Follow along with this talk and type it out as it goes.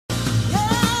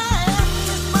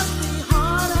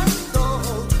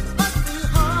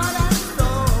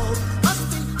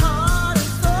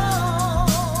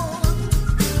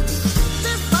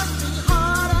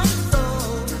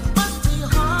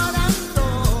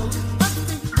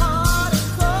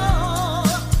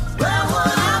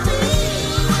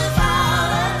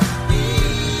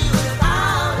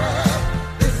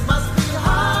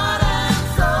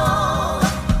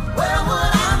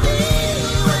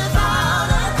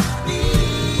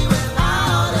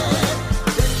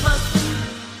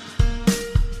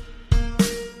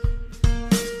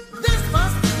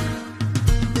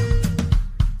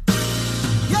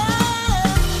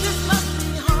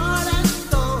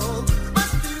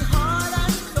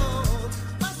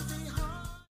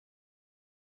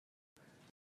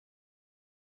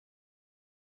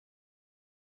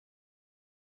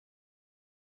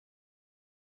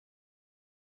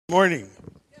Morning.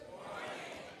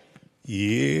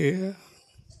 Yeah,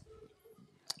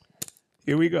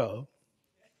 here we go.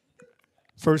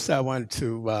 First, I want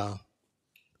to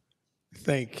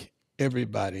thank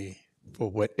everybody for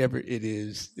whatever it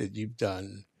is that you've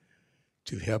done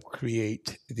to help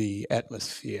create the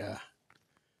atmosphere,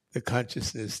 the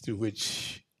consciousness through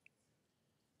which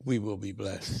we will be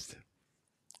blessed.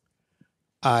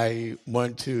 I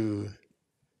want to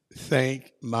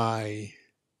thank my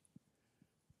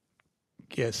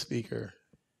guest speaker,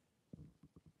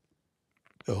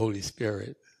 the Holy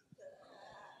Spirit,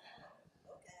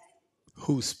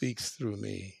 who speaks through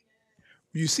me.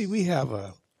 You see, we have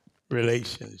a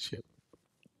relationship.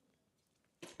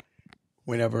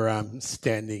 Whenever I'm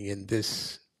standing in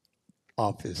this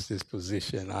office, this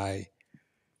position, I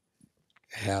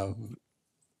have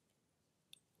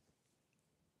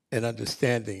an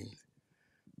understanding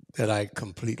that I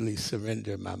completely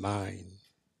surrender my mind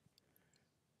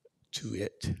to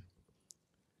it.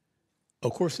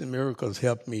 Of course, in Miracles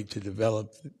helped me to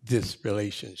develop this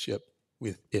relationship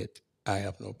with it. I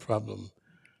have no problem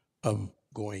of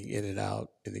going in and out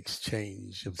in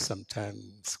exchange of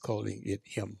sometimes calling it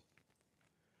him.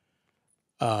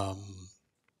 Um,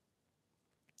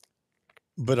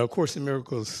 but of course, in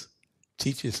Miracles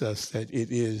teaches us that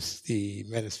it is the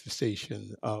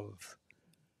manifestation of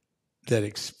that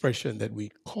expression that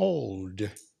we called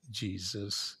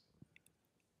Jesus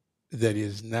that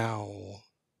is now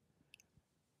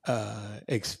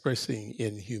expressing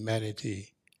in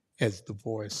humanity as the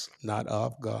voice not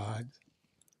of God,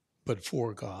 but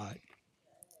for God.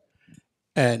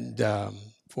 And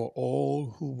for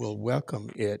all who will welcome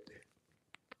it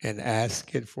and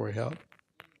ask it for help,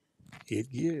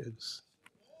 it gives.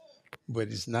 But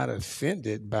it's not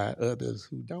offended by others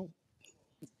who don't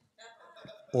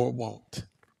or won't.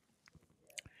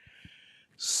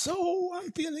 So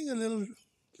I'm feeling a little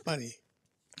funny.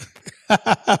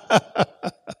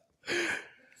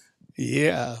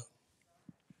 Yeah.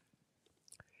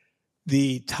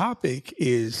 The topic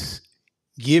is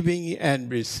giving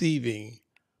and receiving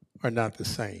are not the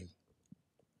same.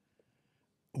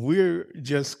 We're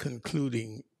just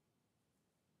concluding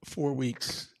 4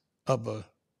 weeks of a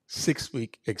 6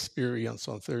 week experience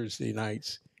on Thursday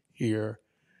nights here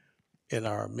in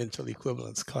our mental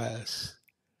equivalence class.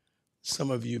 Some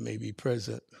of you may be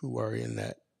present who are in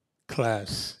that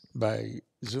class by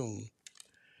Zoom.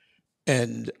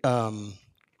 And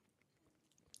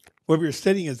what we're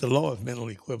studying is the law of mental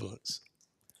equivalence.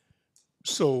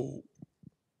 So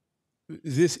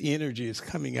this energy is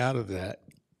coming out of that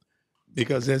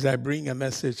because as I bring a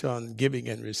message on giving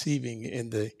and receiving in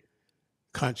the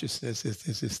consciousness,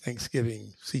 this is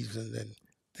Thanksgiving season and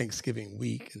Thanksgiving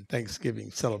week and Thanksgiving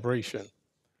celebration.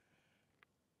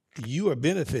 You are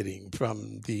benefiting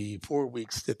from the 4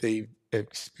 weeks that they've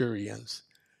experienced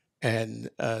and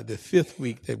the fifth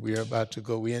week that we're about to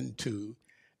go into.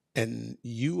 And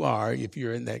you are, if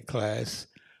you're in that class,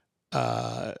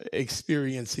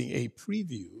 experiencing a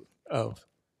preview of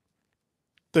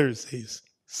Thursday's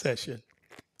session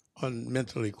on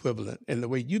mental equivalent. And the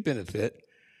way you benefit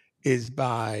is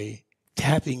by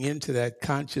tapping into that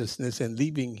consciousness and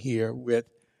leaving here with,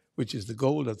 which is the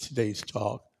goal of today's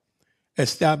talk,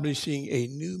 establishing a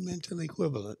new mental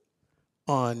equivalent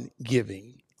on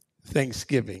giving,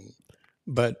 thanksgiving,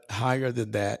 but higher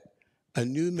than that, a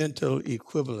new mental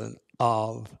equivalent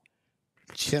of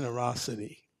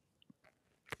generosity.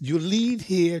 You leave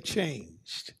here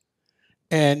changed.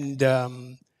 And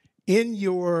in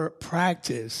your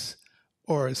practice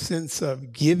or a sense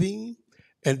of giving,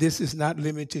 and this is not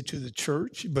limited to the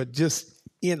church, but just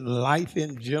in life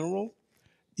in general,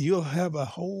 you'll have a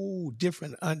whole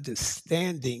different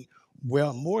understanding,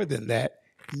 well, more than that,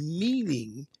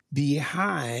 meaning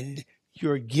behind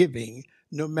your giving,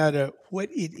 no matter what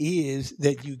it is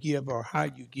that you give or how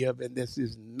you give. And this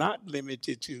is not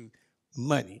limited to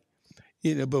money,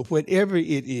 but whatever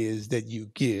it is that you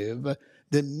give,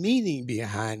 the meaning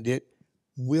behind it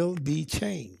will be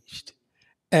changed.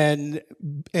 And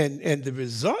the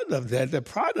result of that, the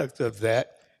product of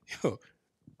that,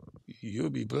 you'll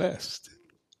be blessed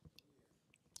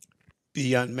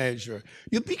beyond measure.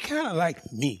 You'll be kind of like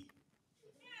me.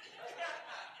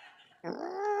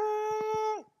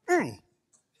 Mm.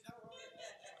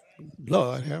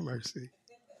 Lord have mercy.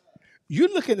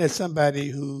 You're looking at somebody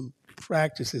who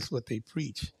practices what they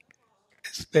preach,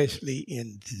 especially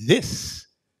in this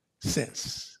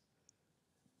sense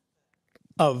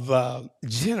of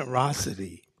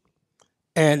generosity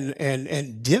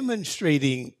and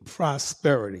demonstrating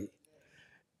prosperity.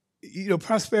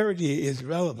 Prosperity is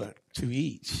relevant to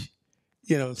each.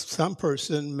 Some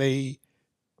person may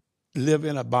live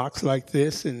in a box like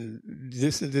this and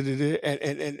this and,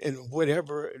 and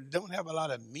whatever, don't have a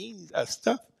lot of means of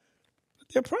stuff, but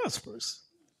they're prosperous,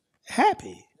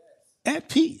 happy, at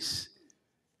peace.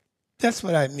 That's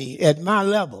what I mean. At my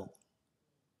level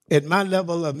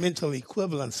of mental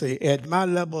equivalency, at my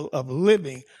level of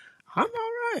living, I'm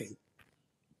all right.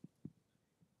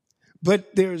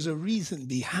 But there's a reason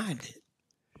behind it.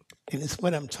 And it's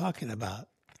what I'm talking about.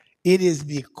 It is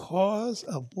because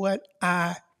of what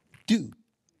I do,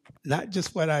 not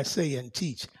just what I say and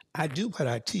teach. I do what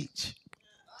I teach.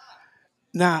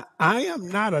 Now, I am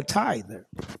not a tither,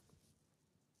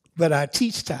 but I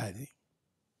teach tithing.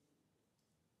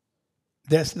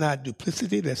 That's not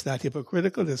duplicity. That's not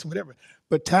hypocritical. That's whatever.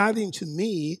 But tithing to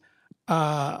me,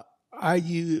 I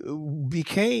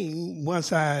became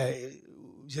once when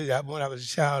I was a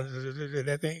child,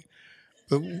 that thing.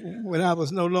 But when I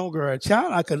was no longer a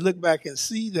child, I could look back and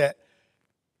see that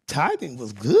tithing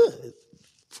was good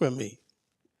for me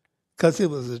because it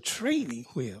was a training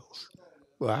wheels.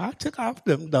 Well, I took off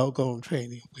them doggone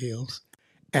training wheels,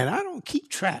 and I don't keep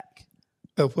track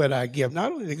of what I give,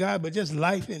 not only to God, but just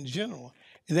life in general.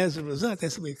 And as a result,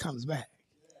 that's the way it comes back.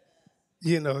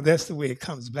 That's the way it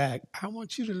comes back. I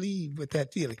want you to leave with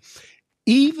that feeling.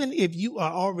 Even if you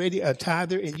are already a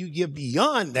tither and you give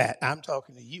beyond that, I'm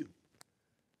talking to you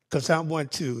because I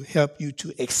want to help you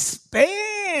to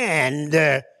expand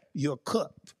your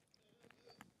cup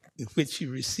in which you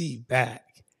receive back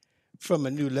from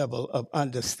a new level of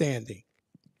understanding.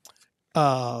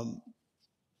 Um,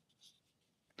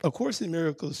 A Course in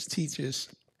Miracles teaches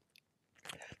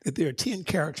that there are 10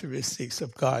 characteristics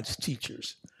of God's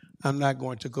teachers. I'm not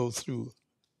going to go through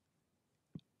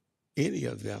any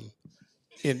of them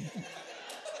in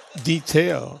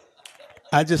detail.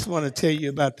 I just want to tell you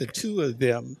about the two of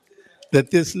them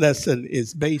that this lesson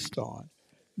is based on.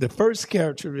 The first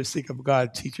characteristic of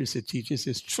God teachers that teaches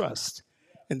is trust.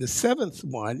 And the seventh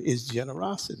one is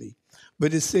generosity.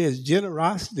 But it says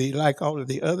generosity, like all of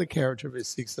the other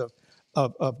characteristics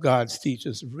of God's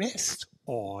teachers, rest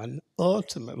on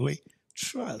ultimately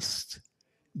trust.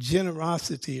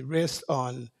 Generosity rests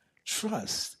on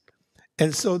trust.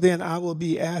 And so then I will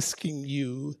be asking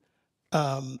you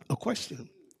a question.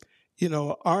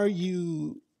 Are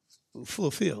you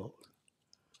fulfilled?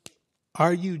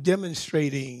 Are you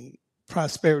demonstrating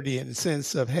prosperity in the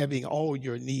sense of having all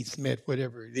your needs met,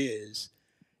 whatever it is,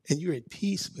 and you're at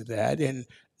peace with that? And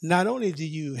not only do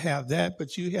you have that,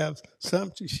 but you have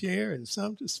some to share and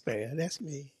some to spare. That's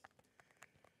me.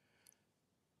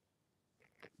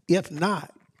 If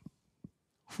not,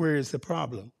 where is the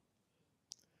problem?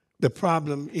 The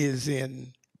problem is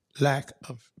in lack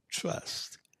of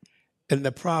trust. And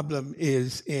the problem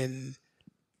is in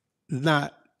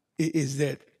not, is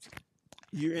that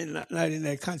you're not in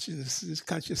that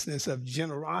consciousness of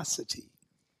generosity.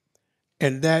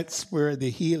 And that's where the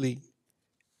healing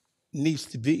needs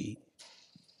to be.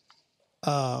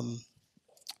 Um,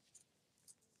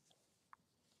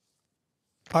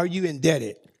 are you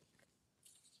indebted?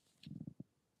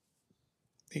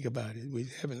 Think about it. We're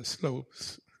having a slow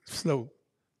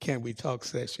can we talk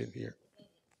session here.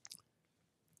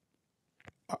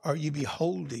 Are you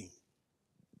beholding?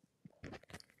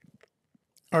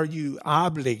 Are you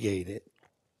obligated?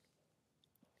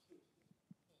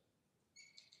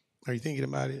 Are you thinking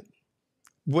about it?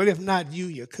 What if not you,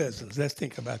 your cousins? Let's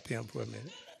think about them for a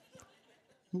minute.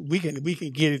 We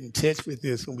can get in touch with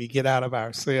this when we get out of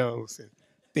ourselves and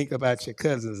think about your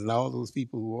cousins and all those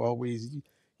people who always,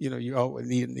 you always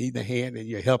need a hand and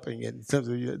you're helping. And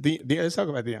let's talk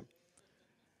about them.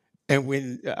 And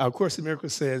when our Course in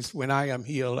Miracles says, "When I am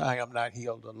healed, I am not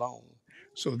healed alone,"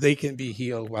 so they can be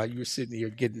healed while you're sitting here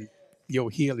getting your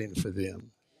healing for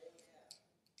them.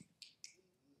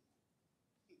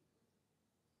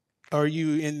 Are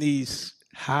you in these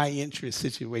high interest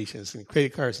situations and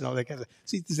credit cards and all that kind of stuff?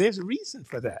 See, there's a reason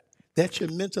for that. That's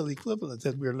your mental equivalent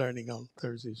that we're learning on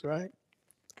Thursdays, right?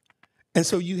 And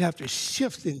so you have to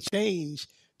shift and change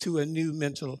to a new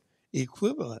mental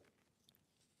equivalent.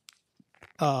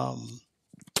 Um,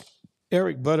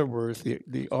 Eric Butterworth,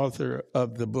 the author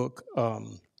of the book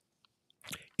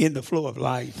In the Flow of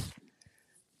Life,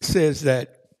 says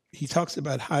that he talks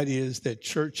about how it is that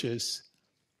churches,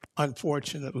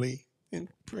 unfortunately, and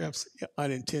perhaps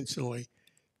unintentionally,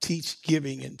 teach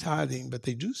giving and tithing, but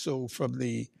they do so from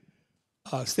the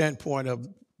standpoint of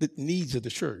the needs of the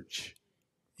church.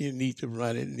 You need to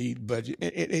run it, need budget.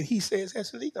 And he says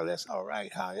that's legal, that's all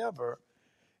right. However,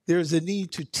 there's a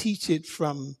need to teach it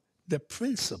from the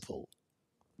principle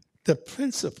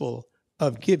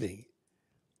of giving.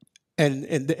 And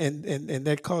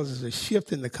that causes a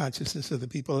shift in the consciousness of the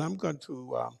people. And I'm going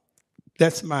to,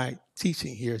 that's my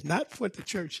teaching here is not what the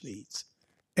church needs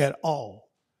at all.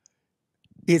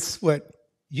 It's what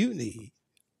you need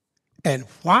and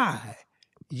why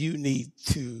you need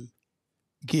to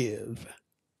give,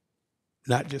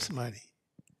 not just money.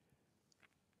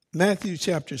 Matthew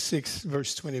chapter 6,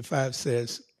 verse 25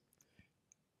 says,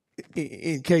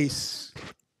 in case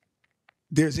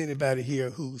there's anybody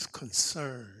here who's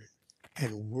concerned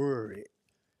and worried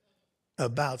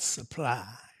about supply,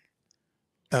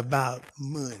 about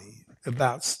money,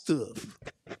 about stuff,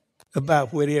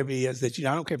 about whatever it is that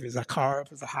I don't care if it's a car,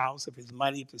 if it's a house, if it's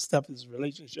money, if it's stuff, if it's a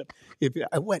relationship,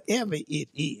 whatever it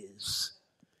is,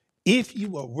 if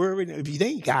you are worried, if you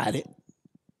ain't got it,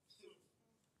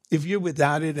 if you're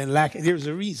without it and lacking, there's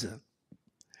a reason.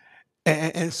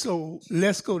 And so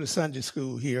let's go to Sunday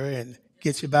school here and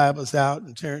get your Bibles out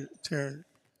and turn.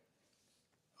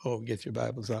 Oh, get your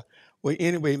Bibles out. Well,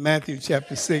 anyway, Matthew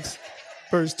chapter 6,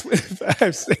 verse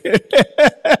 25 says,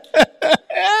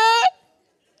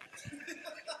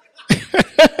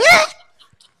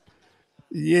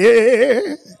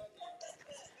 yeah.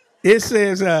 It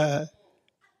says,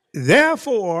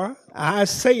 therefore I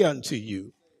say unto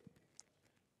you,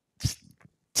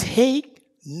 take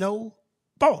no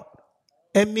thought.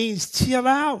 It means chill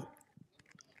out.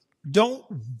 Don't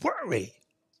worry.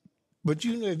 But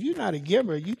if you're not a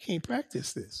giver, you can't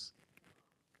practice this.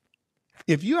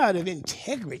 If you're out of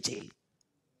integrity,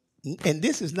 and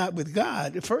this is not with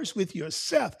God, first with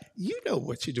yourself, you know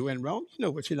what you're doing wrong. You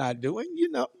know what you're not doing. You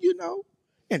know.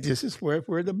 And this is where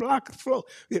the block flow.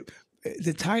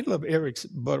 The title of Eric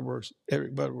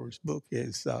Butterworth's book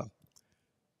is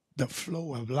The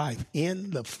Flow of Life,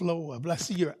 in the flow of life.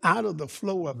 See, you're out of the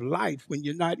flow of life when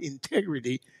you're not in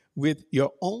integrity with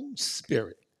your own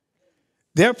spirit.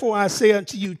 Therefore, I say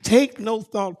unto you, take no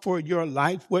thought for your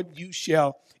life, what you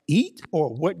shall eat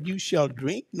or what you shall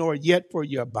drink, nor yet for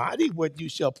your body, what you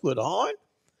shall put on.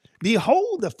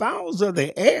 Behold the fowls of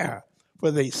the air,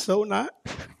 for they sow not,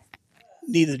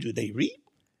 neither do they reap.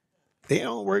 They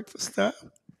don't work for stuff.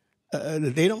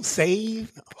 They don't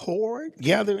save, hoard,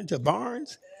 gather into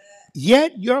barns.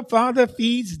 Yet your Father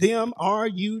feeds them. Are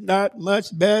you not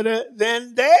much better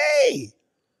than they?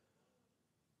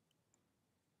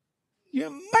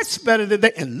 You're much better than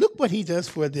they. And look what he does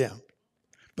for them.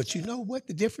 But you know what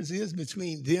the difference is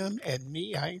between them and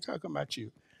me? I ain't talking about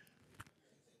you.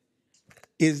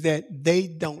 Is that they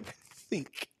don't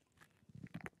think.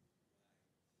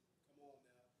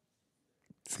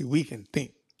 See, we can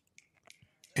think.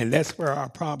 And that's where our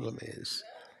problem is.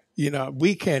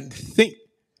 We can think.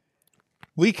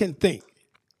 We can think.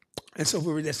 And so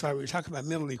that's why we were talking about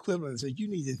mental equivalence. That you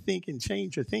need to think and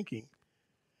change your thinking.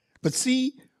 But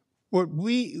see, what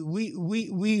we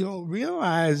don't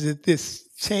realize that this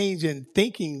change in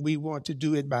thinking, we want to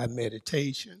do it by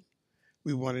meditation.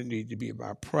 We need to be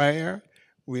by prayer.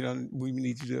 We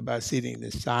need to do it by sitting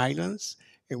in silence,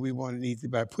 and we need to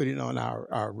by putting on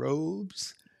our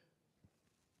robes,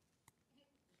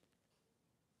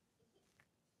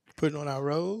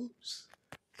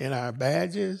 and our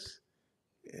badges,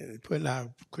 and putting our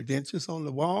credentials on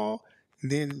the wall.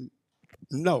 Then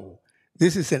no,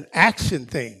 this is an action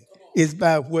thing. It's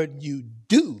by what you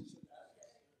do.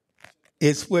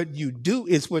 It's what you do.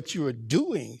 It's what you are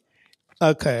doing.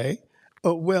 Okay.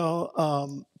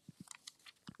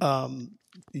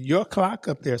 Your clock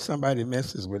up there, somebody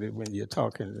messes with it when you're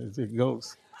talking. It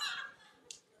goes.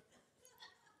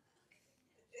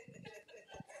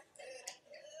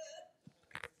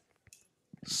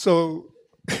 So,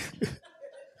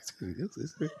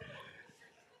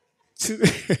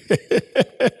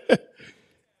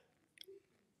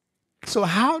 so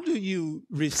how do you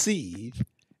receive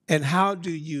and how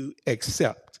do you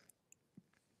accept?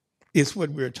 Is what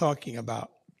we're talking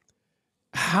about.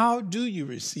 How do you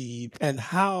receive and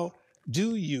how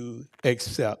do you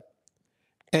accept?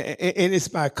 And it's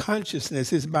by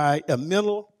consciousness. It's by a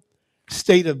mental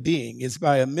state of being. It's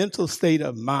by a mental state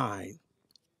of mind.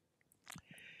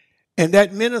 And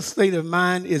that mental state of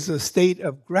mind is a state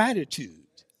of gratitude.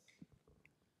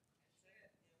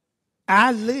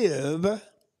 I live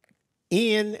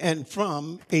in and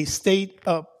from a state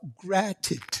of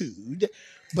gratitude,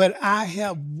 but I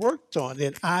have worked on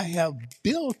it. I have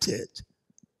built it.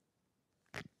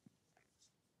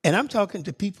 And I'm talking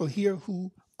to people here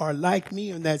who are like me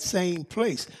in that same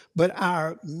place, but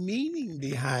our meaning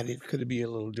behind it could be a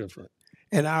little different.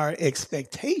 And our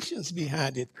expectations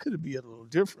behind it could be a little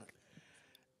different.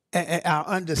 And our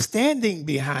understanding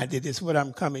behind it is what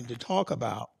I'm coming to talk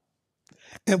about.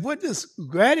 And what this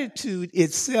gratitude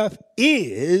itself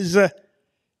is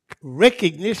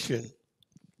recognition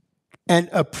and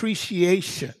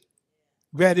appreciation.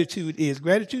 Gratitude is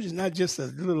not just a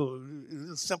little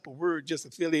simple word just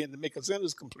to fill in to make a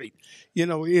sentence complete. It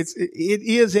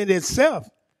is in itself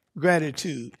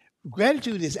gratitude.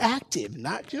 Gratitude is active,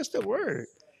 not just a word.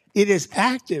 It is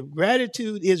active.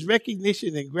 Gratitude is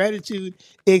recognition, and gratitude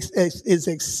is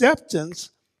acceptance.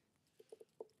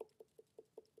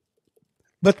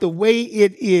 But the way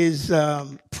it is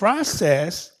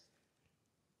processed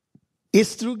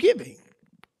is through giving.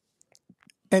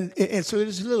 And so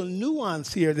there's a little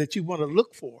nuance here that you want to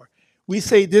look for. We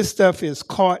say this stuff is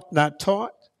caught, not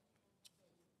taught.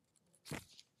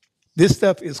 This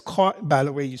stuff is caught, by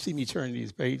the way, you see me turn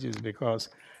these pages because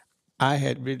I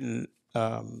had written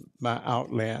my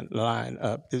outline line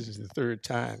up. This is the third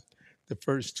time. The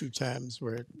first two times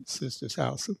were at Sister's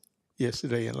house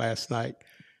yesterday and last night.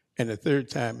 And the third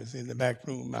time is in the back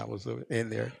room. I was in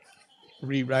there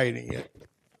rewriting it.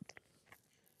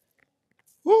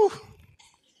 Woo!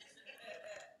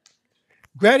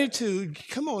 Gratitude,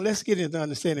 come on, let's get into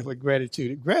understanding what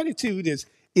gratitude is. Gratitude is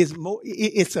more,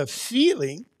 it's a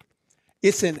feeling,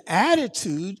 it's an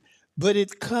attitude, but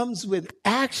it comes with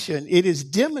action. It is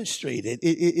demonstrated.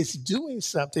 It's doing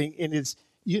something, and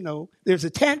there's a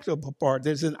tangible part,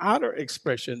 there's an outer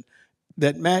expression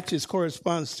that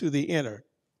corresponds to the inner.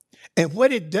 And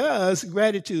what it does,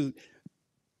 gratitude,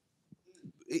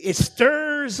 it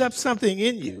stirs up something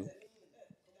in you.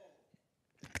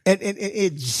 And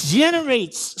it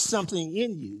generates something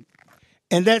in you.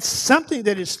 And that's something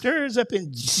that it stirs up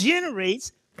and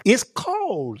generates is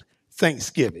called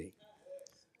Thanksgiving.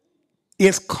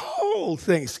 It's called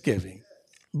Thanksgiving.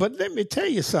 But let me tell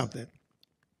you something.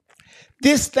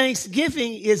 This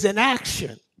Thanksgiving is an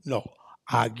action. No,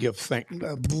 I give thanks.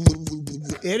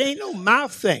 It ain't no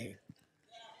mouth thing.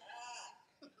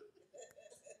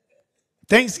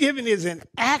 Thanksgiving is an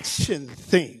action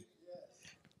thing.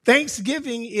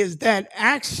 Thanksgiving is that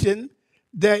action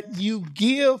that you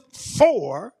give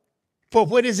for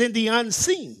what is in the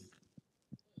unseen.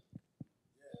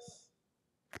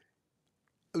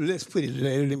 Let's put it,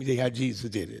 let me tell you how Jesus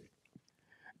did it.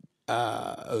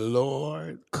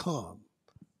 Lord, come,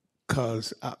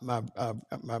 because my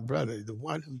brother, the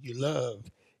one who you love,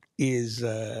 is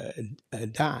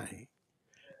dying.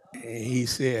 And he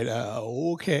said,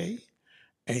 okay.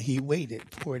 And he waited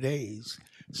 4 days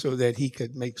so that he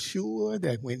could make sure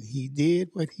that when he did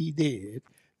what he did,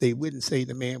 they wouldn't say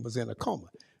the man was in a coma.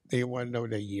 They want to know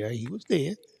that, yeah, he was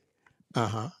dead.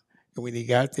 Uh-huh. And when he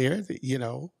got there,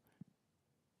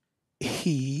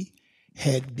 he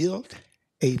had built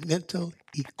a mental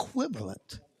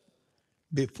equivalent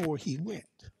before he went.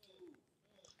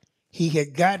 He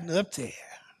had gotten up there,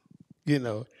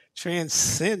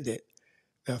 transcended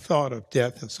the thought of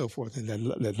death and so forth, and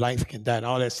that life can die and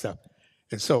all that stuff.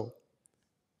 And so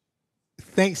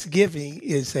Thanksgiving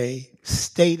is a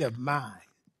state of mind.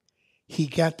 He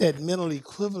got that mental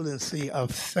equivalency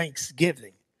of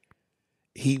thanksgiving.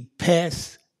 He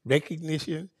passed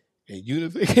recognition and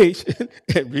unification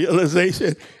and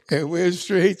realization and went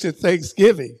straight to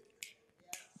thanksgiving.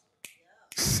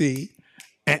 See?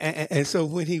 And so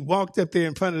when he walked up there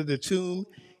in front of the tomb,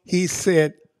 he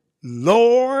said,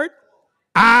 Lord,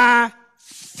 I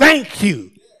thank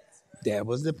you. That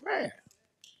was the prayer.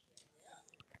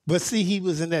 But see, he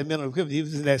was in that mental equivalent. He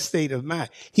was in that state of mind.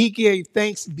 He gave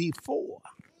thanks before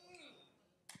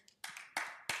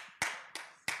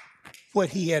what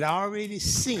he had already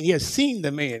seen. He had seen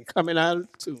the man coming out of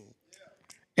the tomb,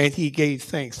 and he gave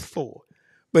thanks for.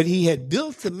 But he had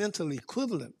built the mental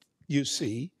equivalent, you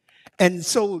see. And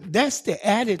so that's the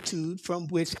attitude from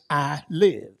which I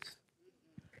live.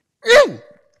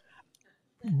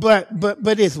 But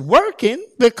it's working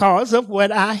because of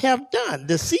what I have done,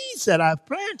 the seeds that I've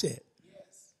planted.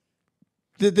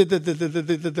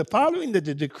 The following the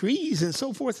decrees and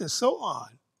so forth and so on.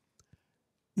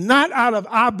 Not out of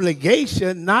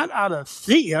obligation, not out of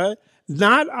fear,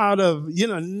 not out of,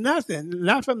 nothing,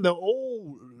 not from the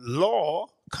old law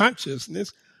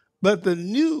consciousness, but the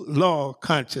new law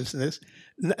consciousness.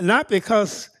 Not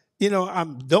because, I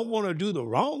don't want to do the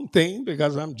wrong thing,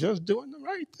 because I'm just doing the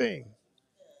right thing.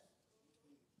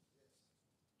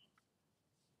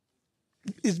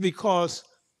 It's because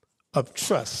of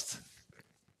trust.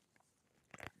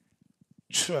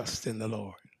 Trust in the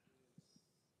Lord.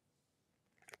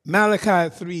 Malachi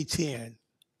 3:10.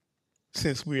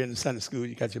 Since we're in Sunday school,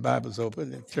 you got your Bibles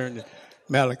open and turn to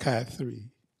Malachi 3.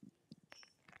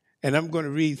 And I'm going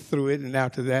to read through it, and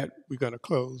after that, we're going to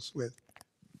close with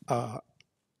a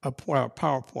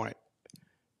PowerPoint.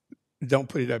 Don't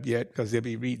put it up yet, because they'll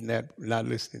be reading that, not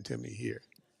listening to me here.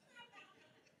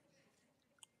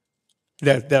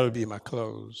 That'll be my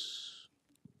close.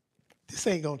 This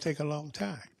ain't going to take a long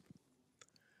time.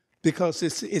 because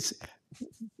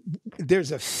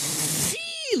there's a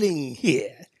feeling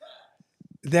here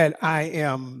that I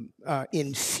am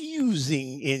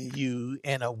infusing in you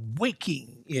and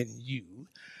awaking in you.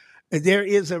 There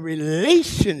is a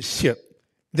relationship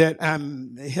that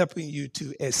I'm helping you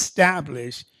to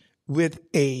establish with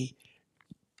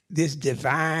this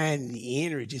divine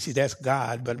energy. See, that's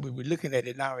God, but we were looking at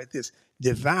it now at this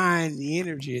divine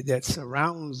energy that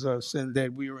surrounds us and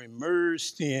that we are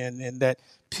immersed in and that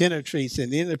penetrates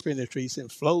and interpenetrates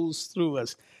and flows through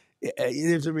us.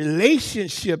 There's a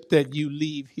relationship that you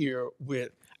leave here with.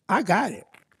 I got it.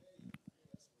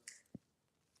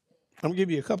 I'm going to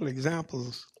give you a couple of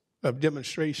examples of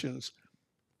demonstrations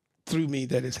through me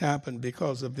that has happened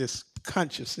because of this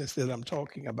consciousness that I'm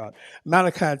talking about.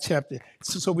 Malachi chapter.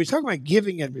 So we're talking about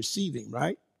giving and receiving,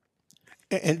 right?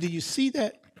 And do you see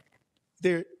that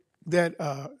there that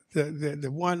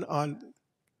the one on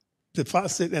the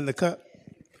faucet and the cup?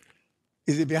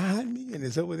 Is it behind me and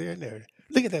it's over there and there?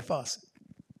 Look at that faucet.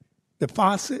 The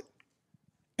faucet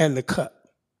and the cup.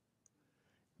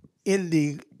 In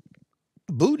the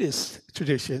Buddhist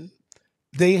tradition,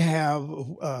 they have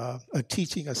a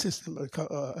teaching, a system,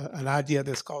 an idea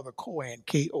that's called the koan,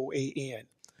 Koan.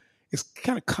 It's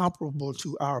kind of comparable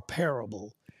to our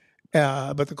parable.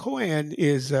 But the koan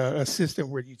is a system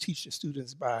where you teach the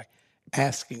students by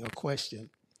asking a question.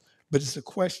 But it's a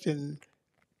question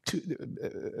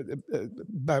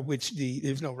by which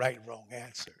there's no right and wrong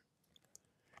answer.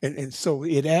 And so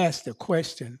it asks the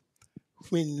question,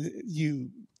 when you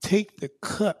take the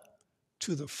cup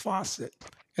to the faucet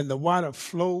and the water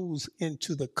flows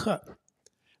into the cup,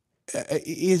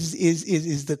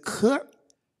 is the cup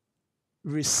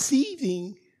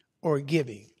receiving or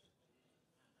giving?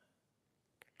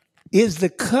 Is the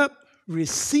cup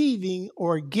receiving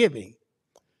or giving?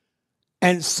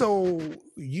 And so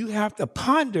you have to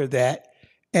ponder that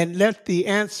and let the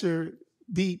answer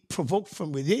be provoked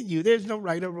from within you. There's no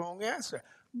right or wrong answer,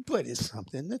 but it's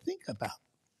something to think about.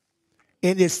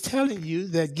 And it's telling you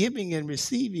that giving and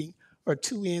receiving are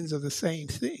two ends of the same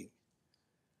thing.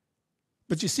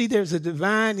 But you see, there's a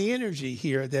divine energy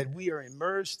here that we are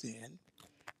immersed in,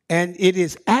 and it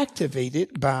is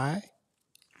activated by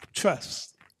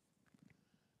trust.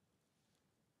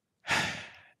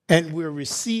 And we're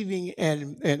receiving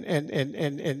and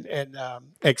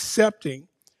accepting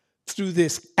through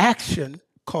this action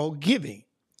called giving.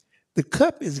 The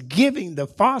cup is giving the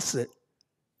faucet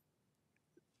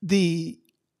the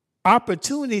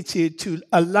opportunity to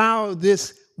allow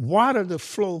this water to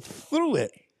flow through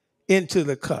it into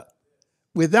the cup.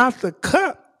 Without the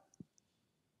cup,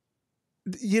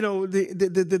 you know,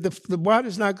 the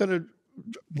water's not going to,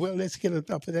 well, let's get it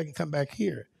up and I can come back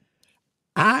here.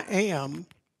 I am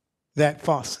that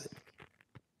faucet,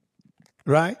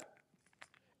 right?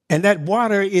 And that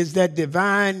water is that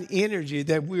divine energy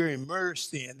that we're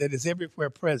immersed in, that is everywhere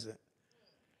present.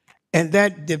 And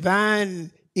that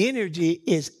divine energy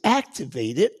is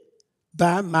activated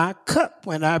by my cup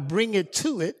when I bring it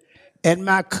to it. And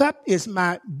my cup is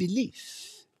my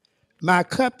belief. My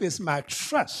cup is my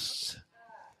trust.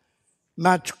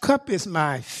 My cup is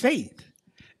my faith.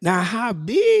 Now, how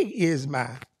big is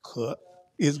my cup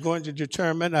is going to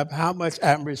determine of how much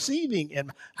I'm receiving and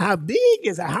how big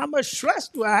is it, how much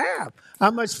trust do I have,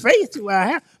 how much faith do I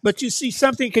have. But you see,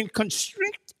 something can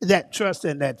constrict that trust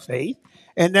and that faith,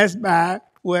 and that's by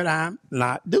what I'm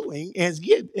not doing as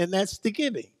give, and that's the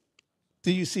giving.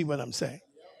 Do you see what I'm saying?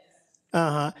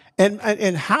 Uh-huh.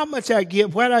 And how much I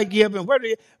give, what I give, and what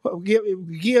I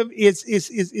give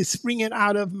is springing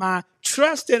out of my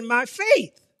trust and my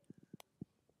faith.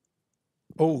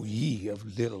 Oh, ye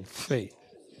of little faith.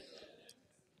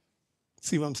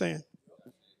 See what I'm saying?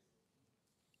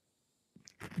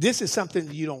 This is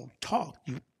something you don't talk,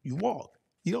 you walk.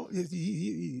 You don't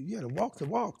you got to walk the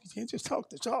walk. You can't just talk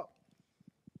the talk.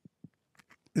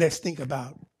 Let's think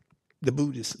about the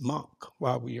Buddhist monk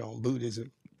while we're on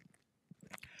Buddhism.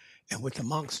 And what the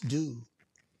monks do,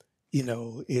 you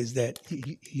know, is that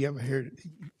you ever heard,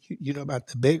 you know about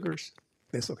the beggars?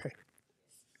 That's okay.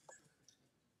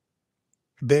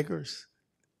 Beggars,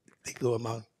 they go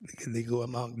among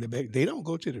the beggars. They don't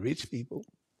go to the rich people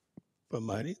for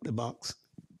money, the monks,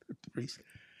 the priests.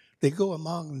 They go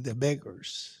among the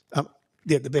beggars.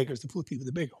 They're the beggars, the poor people,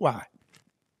 the beggars. Why?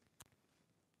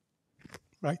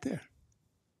 Right there.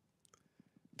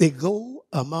 They go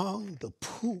among the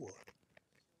poor,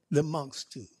 the monks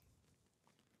do,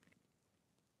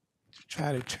 to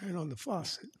try to turn on the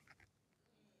faucet,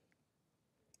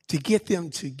 to get them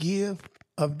to give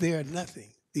of their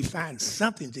nothing. They find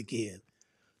something to give,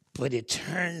 but it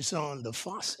turns on the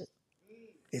faucet.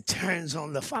 It turns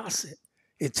on the faucet.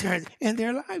 It turns, and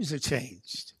their lives are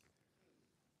changed.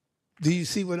 Do you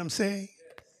see what I'm saying?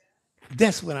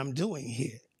 That's what I'm doing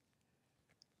here.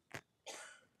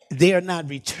 They are not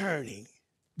returning.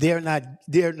 They're not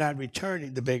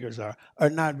returning, the beggars are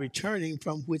not returning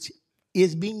from which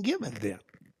is being given them.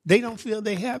 They don't feel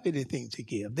they have anything to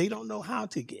give. They don't know how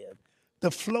to give. The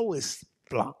flow is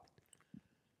blocked.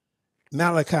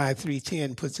 Malachi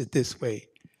 3:10 puts it this way.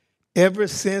 Ever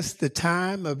since the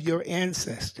time of your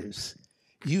ancestors,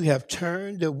 you have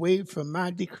turned away from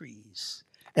my decrees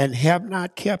and have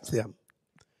not kept them.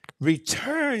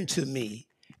 Return to me,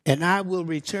 and I will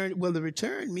return. Well, the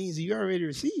return means you already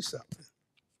received something.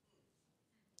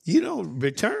 You don't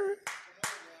return.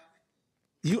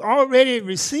 You already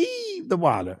received the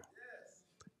water.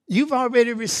 You've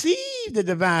already received the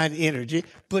divine energy,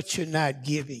 but you're not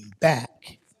giving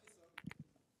back.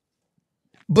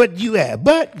 But you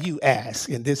ask,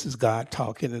 and this is God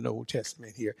talking in the Old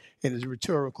Testament here, and it's a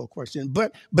rhetorical question.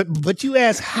 But you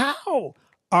ask,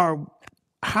 are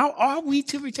how are we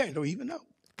to return? Don't even know.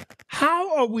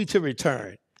 How are we to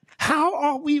return? How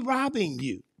are we robbing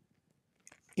you?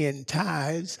 In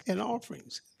tithes and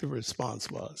offerings, the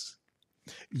response was.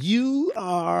 You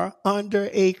are under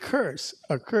a curse.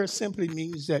 A curse simply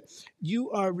means that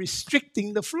you are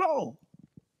restricting the flow.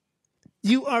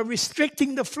 You are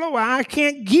restricting the flow. I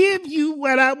can't give you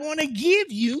what I want to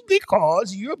give you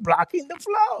because you're blocking the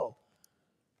flow.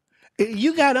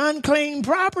 You got unclaimed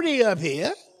property up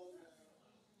here.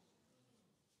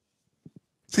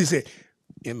 So he said,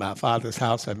 in my father's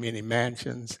house are many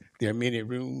mansions. There are many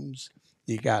rooms.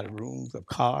 You got rooms of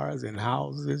cars and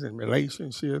houses and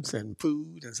relationships and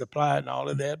food and supply and all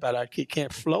of that, but I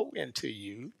can't flow into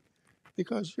you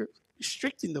because you're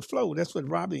restricting the flow. That's what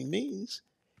robbing means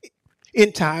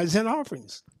in tithes and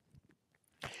offerings.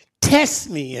 Test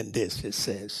me in this, it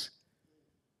says,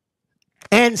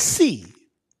 and see.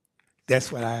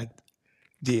 That's what I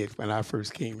did when I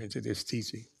first came into this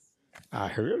teaching. I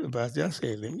heard about it. I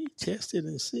said, let me test it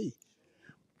and see.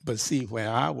 But see, where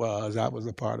I was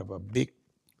a part of a big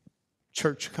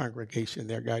church congregation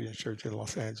there, Guardian Church in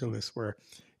Los Angeles, where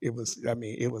it was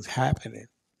happening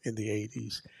in the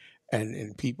 80s.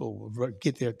 And people would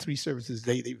get there 3 services a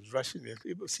day. They was rushing it.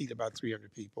 It would seat about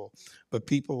 300 people. But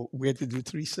we had to do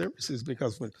 3 services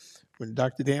because when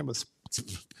Dr. Dan was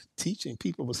teaching,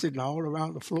 people were sitting all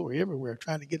around the floor everywhere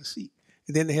trying to get a seat.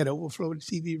 And then they had overflow the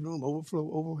TV room,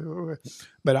 overflow.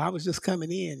 But I was just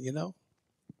coming in,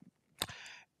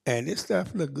 And this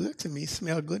stuff looked good to me,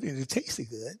 smelled good, and it tasted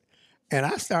good. And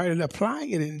I started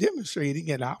applying it and demonstrating,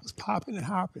 and I was popping and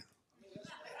hopping.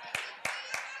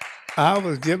 I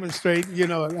was demonstrating,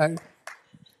 like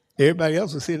everybody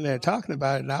else was sitting there talking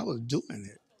about it, and I was doing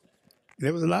it.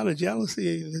 There was a lot of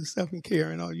jealousy and stuff and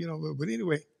carrying on, But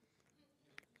anyway,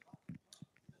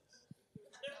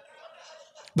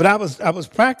 but I was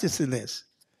practicing this.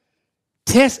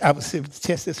 I was saying,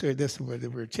 test this word. That's the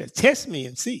word test. Test me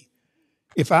and see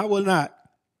if I will not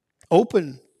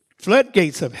open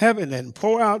floodgates of heaven and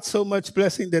pour out so much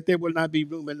blessing that there will not be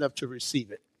room enough to receive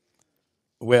it.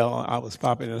 Well, I was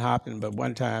popping and hopping, but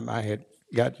one time I had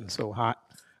gotten so hot.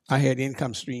 I had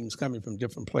income streams coming from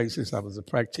different places. I was a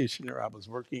practitioner. I was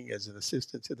working as an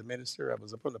assistant to the minister. I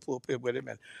was up on the pulpit with him,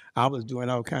 and I was doing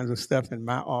all kinds of stuff in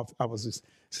my office. I was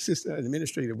assistant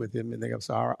administrator with him, and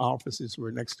so our offices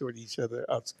were next door to each other.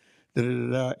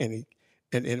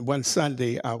 And one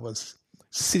Sunday, I was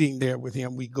sitting there with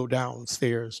him. We go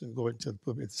downstairs and go into the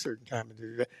pulpit at a certain time.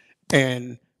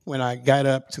 And when I got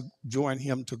up to join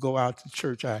him to go out to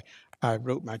church, I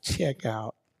wrote my check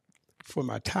out for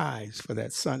my tithes for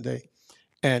that Sunday.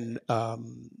 And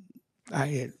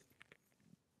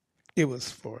it was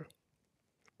for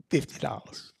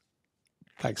 $50,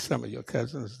 like some of your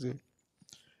cousins do.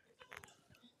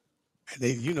 And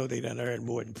they done earned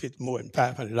more than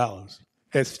 $500.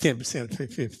 That's 10% of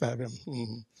 55.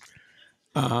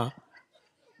 Mm-hmm.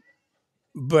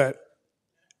 But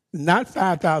not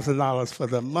 $5,000 for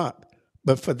the month,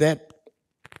 but for that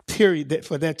period,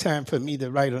 for that time for me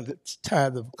to write on the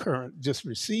tithe of current just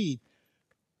received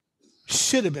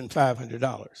should have been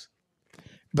 $500.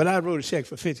 But I wrote a check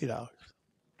for $50.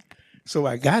 So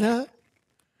I got up.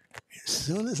 As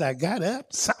soon as I got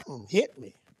up, something hit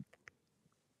me.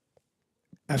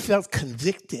 I felt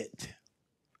convicted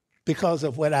because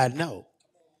of what I know.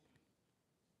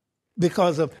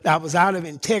 I was out of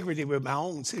integrity with my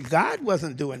own. See, God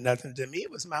wasn't doing nothing to me.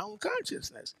 It was my own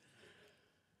consciousness.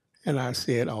 And I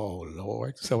said, oh,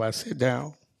 Lord. So I sat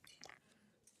down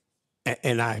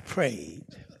and I prayed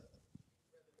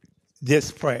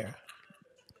this prayer.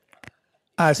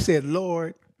 I said,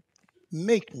 Lord,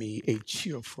 make me a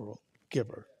cheerful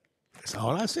giver. That's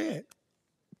all I said.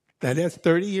 Now that's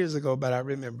 30 years ago, but I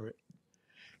remember it.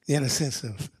 Then a sense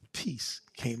of peace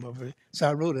came over it. So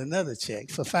I wrote another check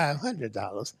for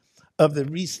 $500 of the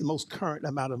recent, most current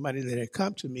amount of money that had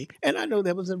come to me. And I know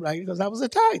that was a right because I was a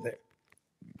tither.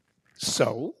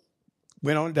 So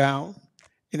went on down.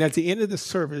 And at the end of the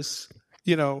service,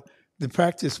 you know, the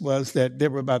practice was that there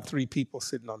were about three people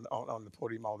sitting on the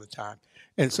podium all the time.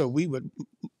 And so we would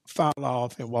file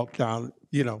off and walk down,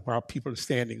 you know, while people are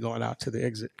standing going out to the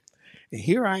exit. And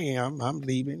here I am, I'm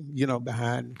leaving, you know,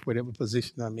 behind whatever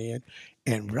position I'm in.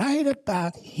 And right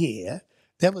about here,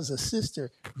 there was a sister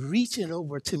reaching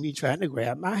over to me trying to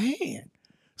grab my hand.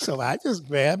 So I just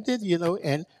grabbed it, you know,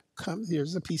 and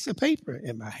here's a piece of paper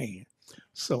in my hand.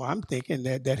 So I'm thinking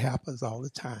that that happens all the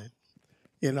time.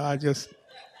 You know,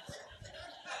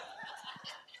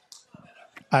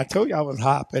 I told you I was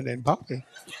hopping and bumping.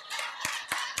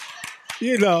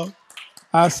 You know,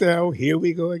 I said, oh, here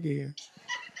we go again.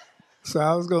 So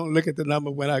I was going to look at the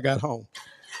number when I got home.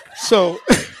 So,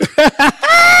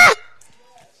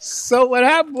 so what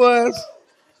happened was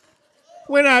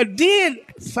when I did,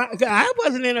 I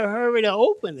wasn't in a hurry to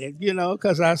open it, you know,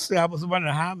 because I said I was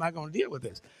wondering how am I going to deal with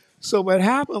this. So what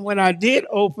happened when I did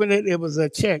open it, it was a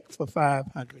check for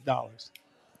 $500.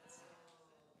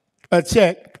 A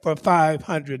check for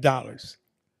 $500.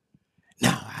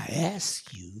 Now I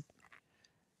ask you,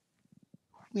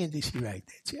 when did she write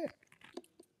that check?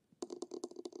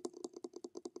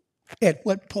 At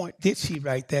what point did she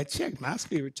write that check? My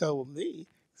spirit told me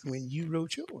it's when you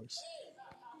wrote yours.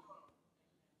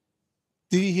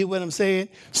 Do you hear what I'm saying?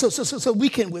 So we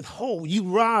can withhold. You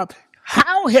robbed.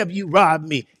 How have you robbed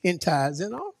me in tithes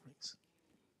and offerings?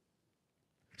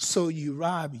 So you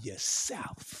rob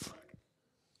yourself.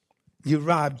 You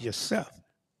rob yourself.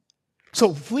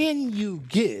 So when you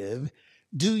give,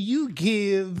 do you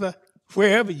give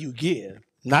wherever you give?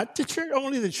 Not the church,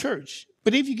 only the church.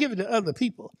 But if you give it to other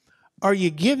people, are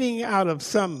you giving out of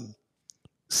some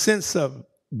sense of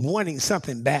wanting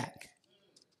something back?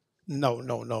 No.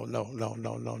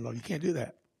 You can't do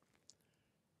that.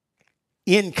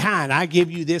 In kind, I give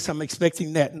you this, I'm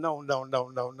expecting that. No.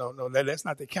 That's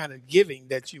not the kind of giving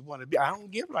that you want to be. I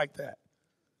don't give like that.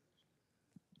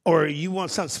 Or you want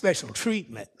some special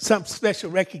treatment, some special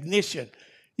recognition.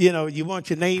 You know, you want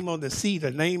your name on the seat,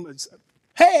 a name.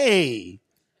 Hey,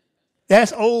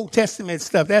 that's Old Testament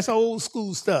stuff. That's old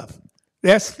school stuff.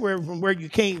 That's from where you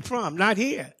came from, not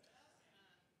here.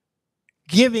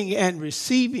 Giving and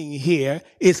receiving here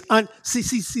is see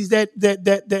that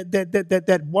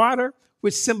water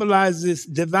which symbolizes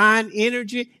divine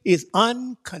energy is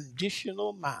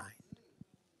unconditional mind.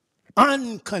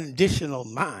 Unconditional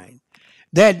mind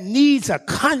that needs a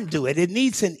conduit. It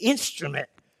needs an instrument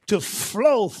to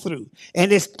flow through,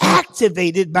 and it's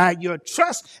activated by your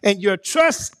trust, and your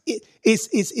trust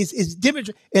is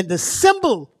demonstrated. And the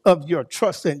symbol of your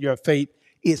trust and your faith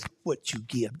is what you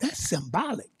give. That's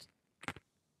symbolic.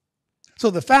 So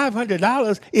the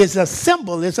 $500 is a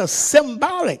symbol, it's a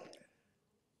symbolic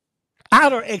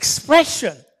outer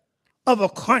expression of a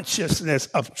consciousness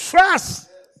of trust.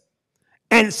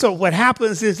 And so what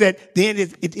happens is that then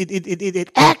it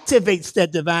activates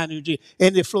that divine energy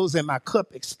and it flows and my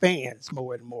cup expands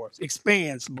more and more,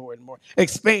 expands more and more,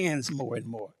 expands more and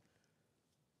more.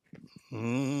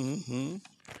 Mm-hmm.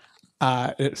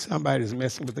 Somebody's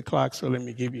messing with the clock, so let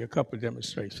me give you a couple of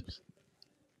demonstrations.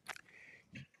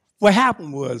 What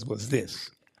happened was this.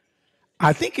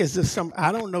 I think it's just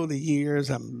I don't know the years.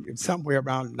 I'm somewhere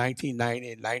around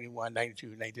 1990, 91,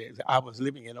 92, 93. I was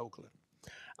living in Oakland.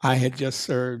 I had just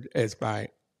served as my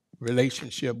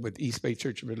relationship with East Bay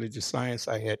Church of Religious Science.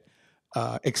 I had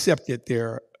accepted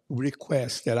their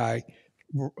request that I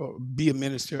be a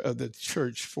minister of the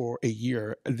church for a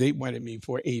year. They wanted me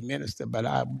for a minister, but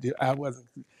I wasn't,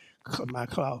 my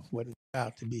cloth wasn't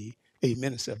out to be a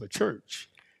minister of a church.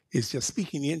 It's just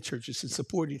speaking in churches and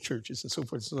supporting churches and so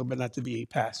forth, but not to be a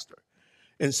pastor.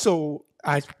 And so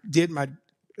I did my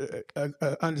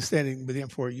understanding with them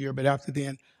for a year, but after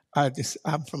then,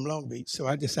 I'm from Long Beach, so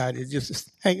I decided just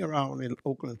to hang around in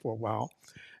Oakland for a while.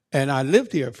 And I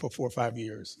lived here for 4 or 5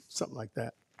 years, something like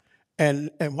that. And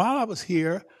while I was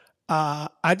here,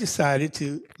 I decided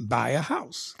to buy a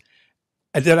house.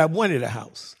 And that I wanted a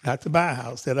house, not to buy a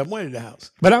house, that I wanted a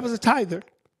house. But I was a tither.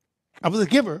 I was a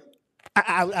giver.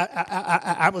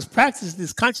 I was practicing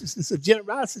this consciousness of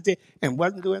generosity and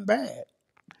wasn't doing bad.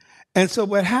 And so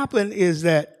what happened is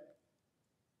that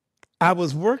I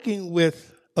was working with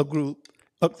a group,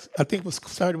 I think it was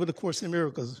started with A Course in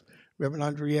Miracles.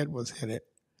 Reverend Andriette was in it.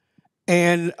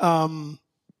 And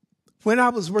when I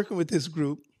was working with this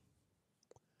group,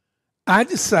 I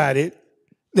decided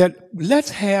that let's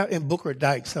have, in Booker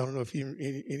Dykes, I don't know if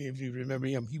any of you remember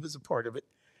him, he was a part of it.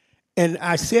 And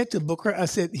I said to Booker, I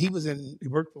said, he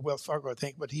worked for Wells Fargo, I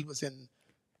think, but he was in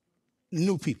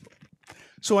New People.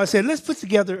 So I said, let's put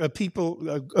together a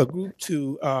group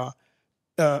to uh,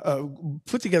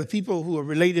 put together people who are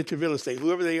related to real estate,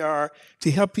 whoever they are,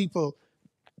 to help people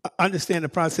understand the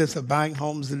process of buying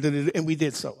homes. And we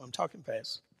did so. I'm talking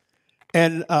fast.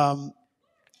 And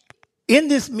in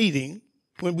this meeting,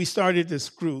 when we started this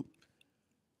group,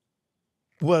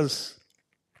 was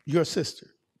your sister.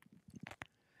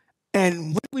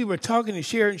 And when we were talking to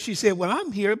Sharon, she said, well,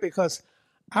 I'm here because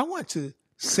I want to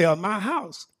sell my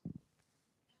house.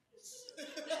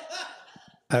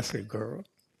 I said, girl,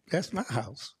 that's my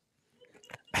house.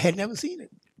 I had never seen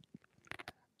it.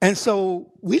 And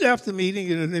so we left the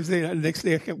meeting, and the next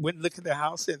day I went and looked at the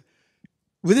house, and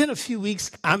within a few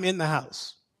weeks, I'm in the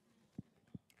house.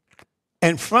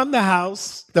 And from the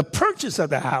house, the purchase of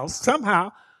the house,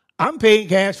 somehow I'm paying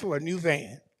cash for a new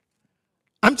van.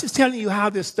 I'm just telling you how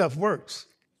this stuff works.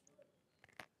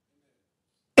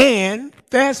 And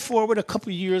fast forward a couple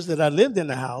of years that I lived in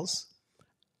the house,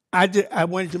 I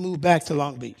wanted to move back to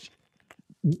Long Beach.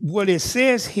 What it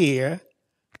says here,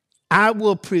 I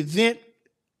will prevent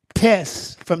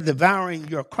pests from devouring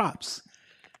your crops.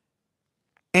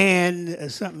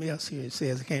 And something else here it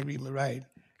says, I can't read my right,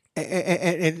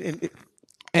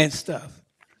 and stuff.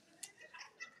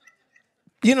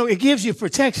 You know, it gives you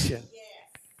protection.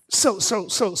 So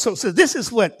this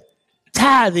is what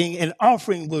tithing and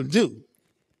offering will do.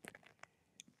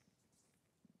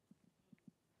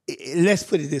 Let's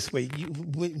put it this way: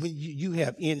 when you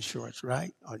have insurance,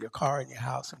 right, on your car and your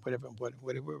house and whatever,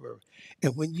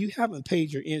 and when you haven't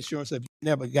paid your insurance, or you've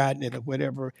never gotten it or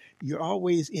whatever, you're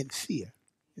always in fear,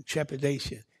 in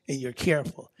trepidation, and you're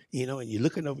careful, and you're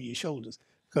looking over your shoulders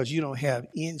because you don't have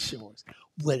insurance.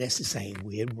 Well, that's the same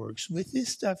way it works with this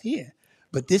stuff here,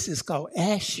 but this is called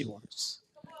assurance,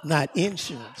 not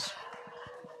insurance.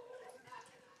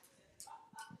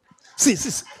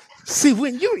 See,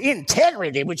 when you're in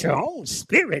integrity with your own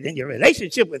spirit and your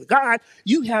relationship with God,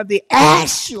 you have the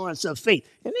assurance of faith.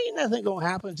 And ain't nothing going to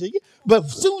happen to you. But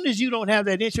as soon as you don't have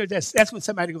that insurance, that's when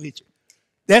somebody going to hit you.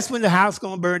 That's when the house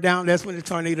going to burn down. That's when the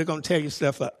tornado going to tear your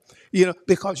stuff up.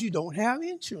 Because you don't have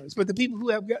insurance. But the people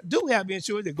who do have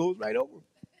insurance, it goes right over.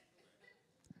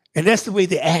 And that's the way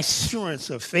the assurance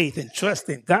of faith and trust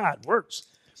in God works.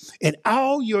 And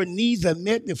all your needs are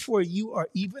met before you are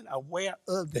even aware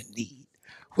of the need.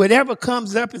 Whatever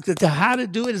comes up as to how to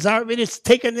do it is already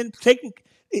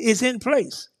is in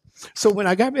place. So when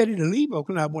I got ready to leave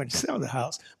Oakland, I wanted to sell the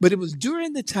house. But it was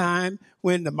during the time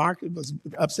when the market was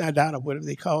upside down or whatever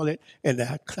they call it, and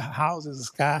the houses are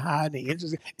sky high and the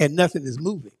interest, and nothing is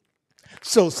moving.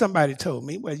 So somebody told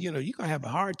me, well, you're going to have a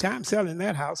hard time selling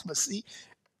that house. But see,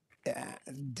 that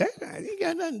ain't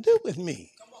got nothing to do with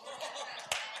me.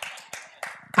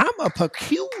 I'm a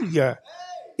peculiar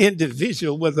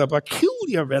individual with a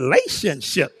peculiar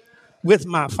relationship with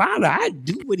my father. I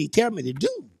do what he tells me to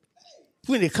do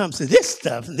when it comes to this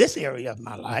stuff in this area of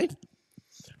my life.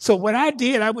 So what I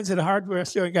did, I went to the hardware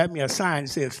store and got me a sign that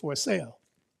says for sale.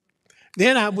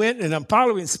 Then I went and I'm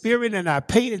following spirit and I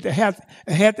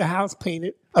had the house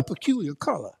painted a peculiar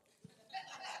color,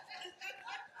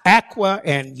 aqua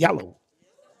and yellow.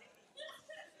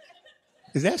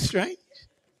 Is that strange?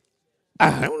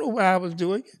 I don't know why I was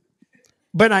doing it.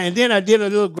 And then I did a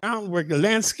little groundwork, the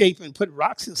landscape, and put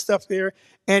rocks and stuff there.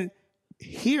 And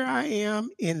here I am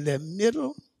in the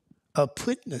middle of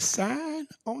putting a sign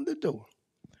on the door.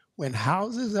 When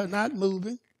houses are not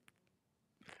moving,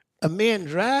 a man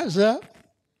drives up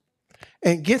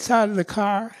and gets out of the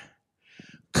car,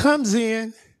 comes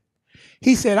in.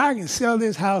 He said, I can sell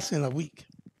this house in a week.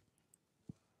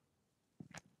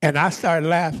 And I started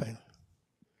laughing.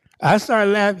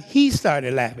 He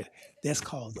started laughing. That's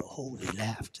called the holy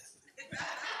laughter.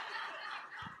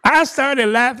 I started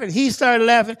laughing. He started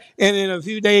laughing. And in a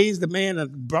few days, the man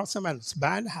brought somebody to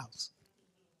buy the house.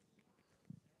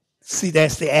 See,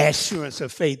 that's the assurance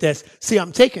of faith.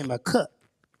 I'm taking my cup.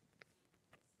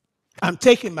 I'm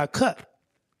taking my cup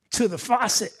to the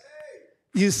faucet.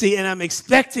 You see, and I'm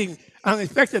expecting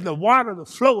the water to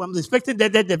flow. I'm expecting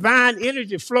that divine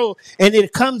energy flow, and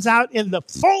it comes out in the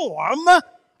form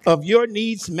of your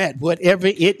needs met, whatever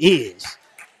it is.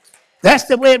 That's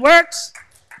the way it works.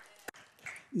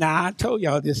 Now, I told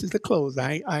y'all this is the close.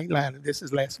 I ain't lying. This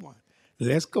is the last one.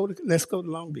 Let's go to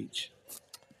Long Beach.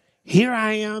 Here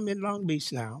I am in Long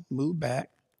Beach now, moved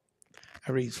back.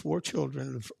 I raised 4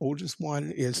 children. The oldest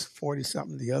one is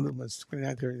 40-something. The other was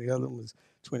 29, 30. The other one was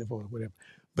 24, whatever.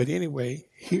 But anyway,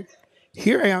 here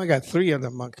I am. I got 3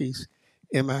 other monkeys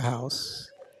in my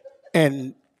house.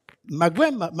 And my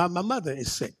mother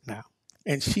is sick now,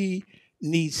 and she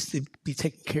needs to be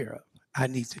taken care of. I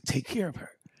need to take care of her.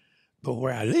 But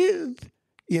where I live,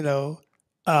 you know,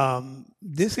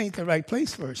 this ain't the right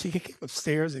place for her. She can keep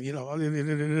upstairs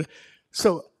and,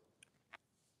 so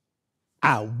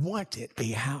I wanted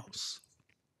a house.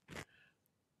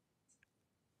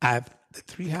 The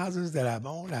three houses that I've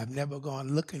owned, I've never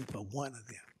gone looking for one of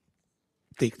them.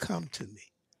 They come to me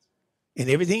and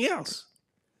everything else.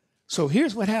 So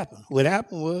here's what happened. What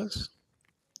happened was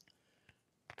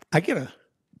I get a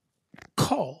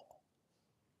call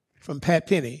from Pat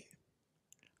Penny.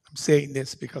 I'm saying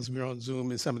this because we're on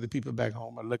Zoom and some of the people back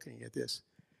home are looking at this.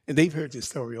 And they've heard this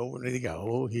story over and they go,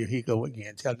 oh, here he go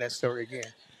again, telling that story again.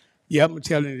 Yeah, I'm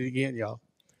telling it again, y'all.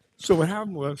 So what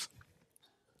happened was,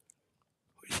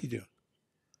 what did she do?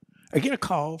 I get a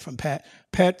call from Pat.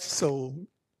 Pat, so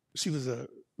she was a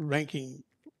ranking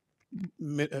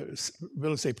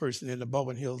real estate person in the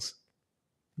Baldwin Hills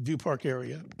View Park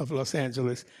area of Los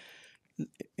Angeles.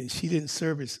 And she didn't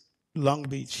service Long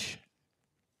Beach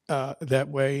that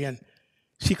way. And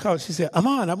she called, she said,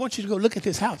 Ahman, I want you to go look at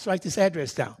this house, write this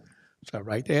address down. So I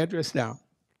write the address down.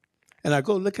 And I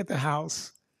go look at the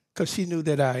house because she knew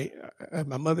that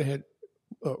my mother had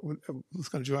was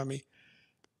going to join me.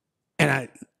 And I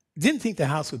didn't think the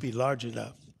house would be large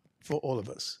enough for all of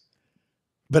us.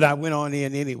 But I went on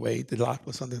in anyway. The lock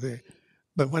was under there.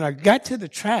 But when I got to the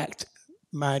tract,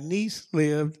 my niece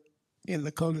lived in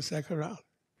the cul-de-sac around,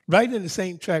 right in the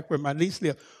same tract where my niece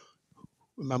lived.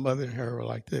 My mother and her were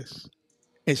like this.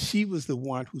 And she was the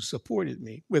one who supported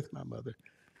me with my mother.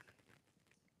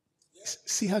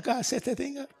 See how God set that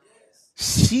thing up?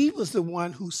 She was the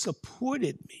one who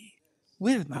supported me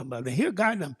with my mother. Here,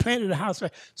 God done planted a house.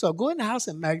 Right? So I go in the house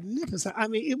and magnificent. I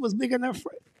mean, it was big enough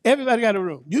for everybody got a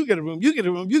room. You get a room, you get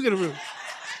a room, you get a room.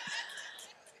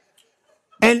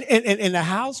 And the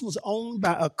house was owned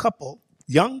by a couple,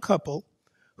 young couple,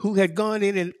 who had gone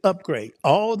in and upgrade.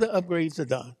 All the upgrades are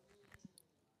done.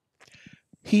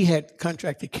 He had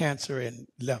contracted cancer and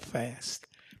left fast,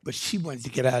 but she wanted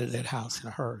to get out of that house in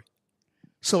a hurry.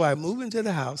 So I moved into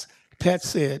the house. Pat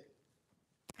said,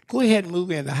 go ahead and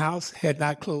move in. The house had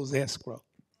not closed escrow.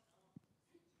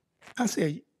 I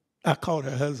said, I called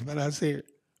her husband. I said,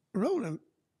 Roland,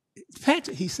 Pat,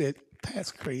 he said,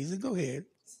 Pat's crazy. Go ahead.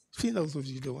 She knows what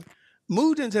she's doing.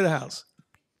 Moved into the house.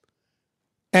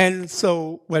 And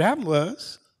so what happened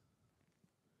was,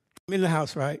 I'm in the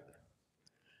house, right?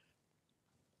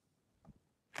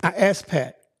 I asked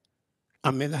Pat,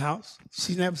 I'm in the house.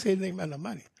 She never said anything about no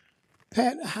money.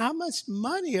 Pat, how much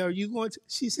money are you going to?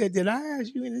 She said, did I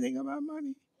ask you anything about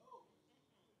money?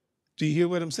 Do you hear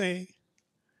what I'm saying?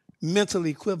 Mental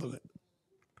equivalent.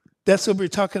 That's what we're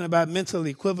talking about, mental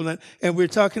equivalent. And we're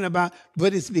talking about,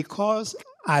 but it's because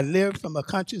I live from a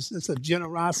consciousness of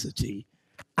generosity.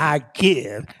 I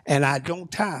give and I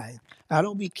don't tithe. I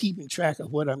don't be keeping track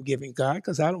of what I'm giving God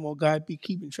because I don't want God to be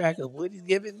keeping track of what he's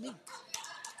giving me.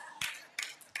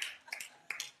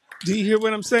 Do you hear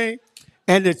what I'm saying?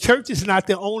 And the church is not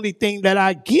the only thing that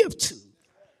I give to.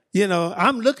 You know,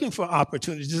 I'm looking for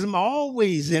opportunities. I'm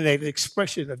always in an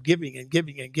expression of giving and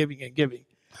giving and giving and giving.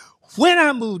 When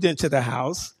I moved into the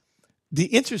house, the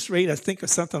interest rate, I think,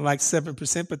 was something like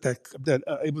 7%, but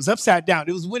it was upside down.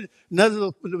 It was when none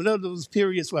of those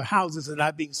periods where houses are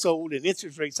not being sold and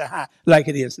interest rates are high like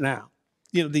it is now.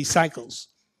 You know, these cycles.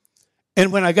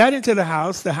 And when I got into the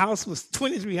house was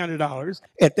 $2,300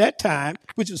 at that time,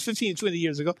 which was 15, 20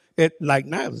 years ago. Like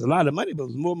now, it was a lot of money, but it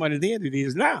was more money then than it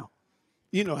is now.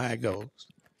 You know how it goes.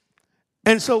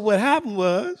 And so what happened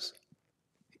was,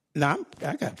 now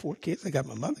I got 4 kids. I got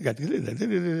my mother. I got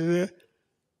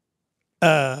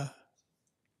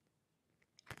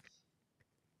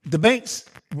the banks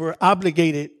were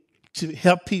obligated to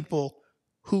help people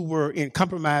who were in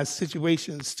compromised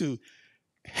situations to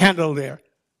handle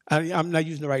I'm not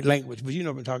using the right language, but you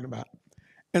know what I'm talking about.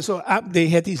 And so they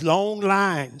had these long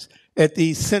lines at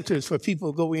these centers for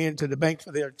people to go into the bank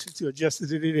for to adjust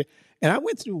it. And I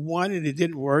went through one and it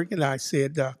didn't work. And I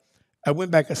said, I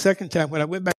went back a second time. When I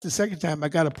went back the second time, I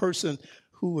got a person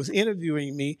who was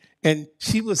interviewing me and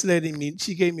she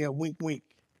gave me a wink wink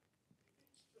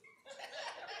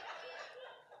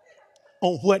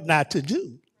on what not to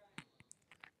do.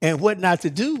 And what not to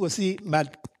do was, see, my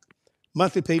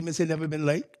monthly payments had never been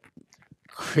late.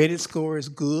 Credit score is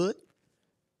good.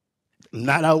 I'm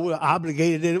not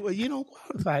obligated. Well, you don't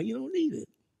qualify. You don't need it.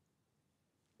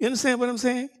 You understand what I'm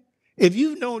saying? If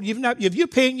if you're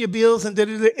paying your bills and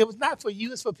it was not for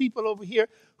you, it's for people over here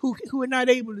who are not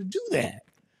able to do that.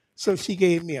 So she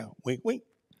gave me a wink, wink.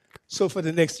 So for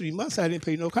the next 3 months, I didn't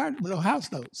pay no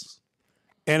house notes.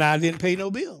 and I didn't pay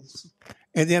no bills.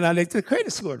 And then I let the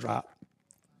credit score drop.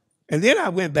 And then I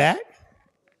went back,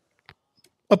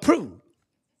 approved.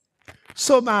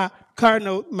 So my car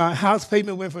note, my house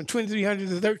payment went from 2,300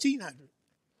 to 1,300.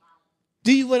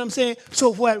 Do you what I'm saying?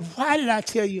 So what? Why did I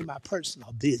tell you my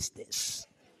personal business?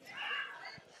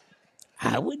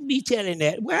 I wouldn't be telling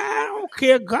that. Well, I don't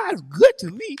care. God's good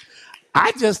to me.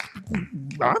 I'm just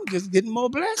getting more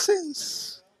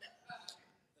blessings.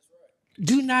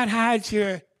 Do not hide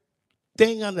your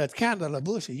thing under the candle of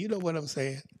bushel. You know what I'm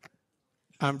saying?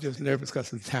 I'm just nervous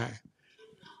because of the time.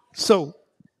 So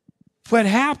what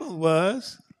happened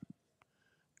was,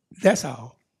 that's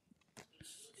all.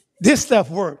 This stuff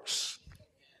works.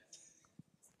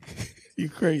 You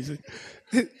crazy.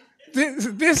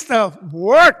 This stuff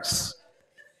works.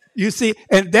 You see,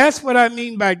 and that's what I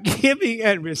mean by giving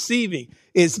and receiving.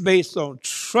 It's based on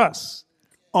trust,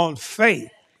 on faith.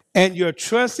 And your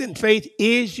trust and faith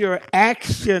is your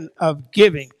action of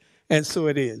giving. And so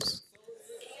it is.